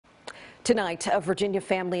Tonight, a Virginia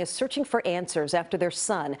family is searching for answers after their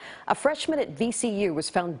son, a freshman at VCU,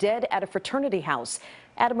 was found dead at a fraternity house.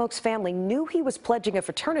 Adam Oak's family knew he was pledging a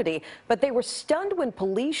fraternity, but they were stunned when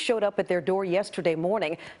police showed up at their door yesterday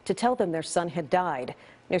morning to tell them their son had died.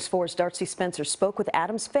 News 4's Darcy Spencer spoke with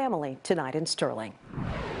Adam's family tonight in Sterling.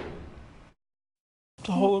 It's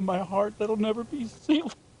a hole in my heart that'll never be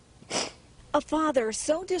sealed. A father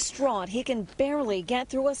so distraught he can barely get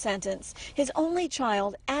through a sentence. His only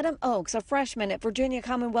child, Adam Oakes, a freshman at Virginia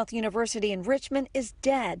Commonwealth University in Richmond, is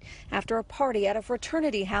dead after a party at a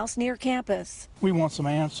fraternity house near campus. We want some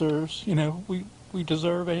answers. You know, we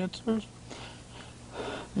deserve answers.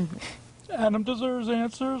 Adam deserves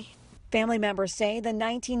answers. Family members say the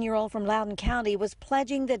 19-year-old from Loudoun County was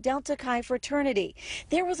pledging the Delta Chi fraternity.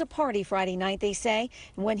 There was a party Friday night, they say,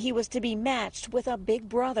 when he was to be matched with a big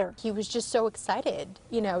brother. He was just so excited,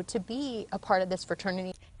 you know, to be a part of this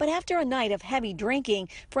fraternity. But after a night of heavy drinking,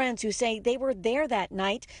 friends who say they were there that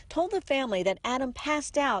night told the family that Adam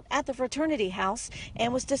passed out at the fraternity house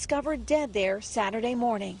and was discovered dead there Saturday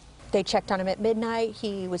morning. They checked on him at midnight.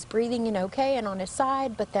 He was breathing and okay and on his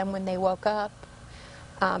side, but then when they woke up,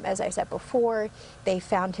 as I said before, they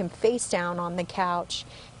found him face down on the couch,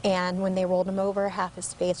 and when they rolled him over, half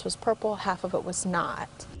his face was purple, half of it was not.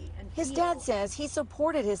 His dad says he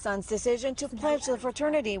supported his son's decision to pledge the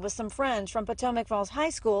fraternity with some friends from Potomac Falls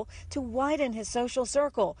High School to widen his social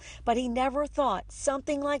circle, but he never thought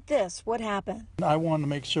something like this would happen. I want to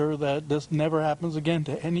make sure that this never happens again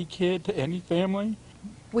to any kid, to any family.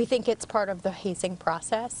 We think it's part of the hazing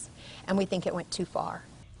process, and we think it went too far.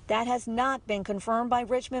 That has not been confirmed by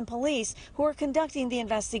Richmond police, who are conducting the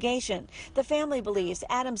investigation. The family believes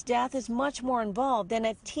Adam's death is much more involved than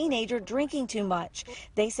a teenager drinking too much.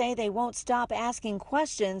 They say they won't stop asking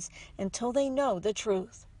questions until they know the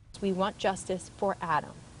truth. We want justice for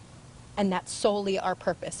Adam, and that's solely our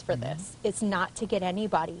purpose for this. It's not to get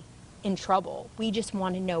anybody in trouble. We just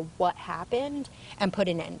want to know what happened and put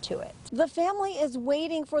an end to it. The family is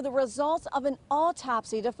waiting for the results of an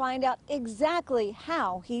autopsy to find out exactly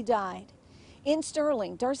how he died. In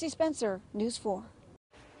Sterling, Darcy Spencer, News 4.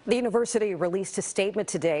 The university released a statement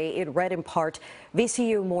today. It read in part,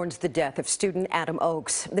 VCU mourns the death of student Adam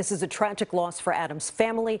Oakes. This is a tragic loss for Adam's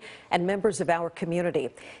family and members of our community.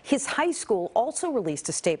 His high school also released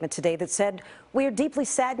a statement today that said, we are deeply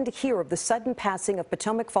saddened to hear of the sudden passing of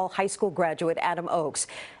Potomac Falls High School graduate Adam Oakes.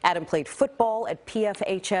 Adam played football at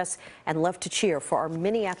PFHS and loved to cheer for our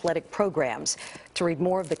many athletic programs. To read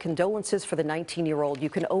more of the condolences for the 19-year-old, you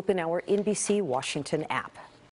can open our NBC Washington app.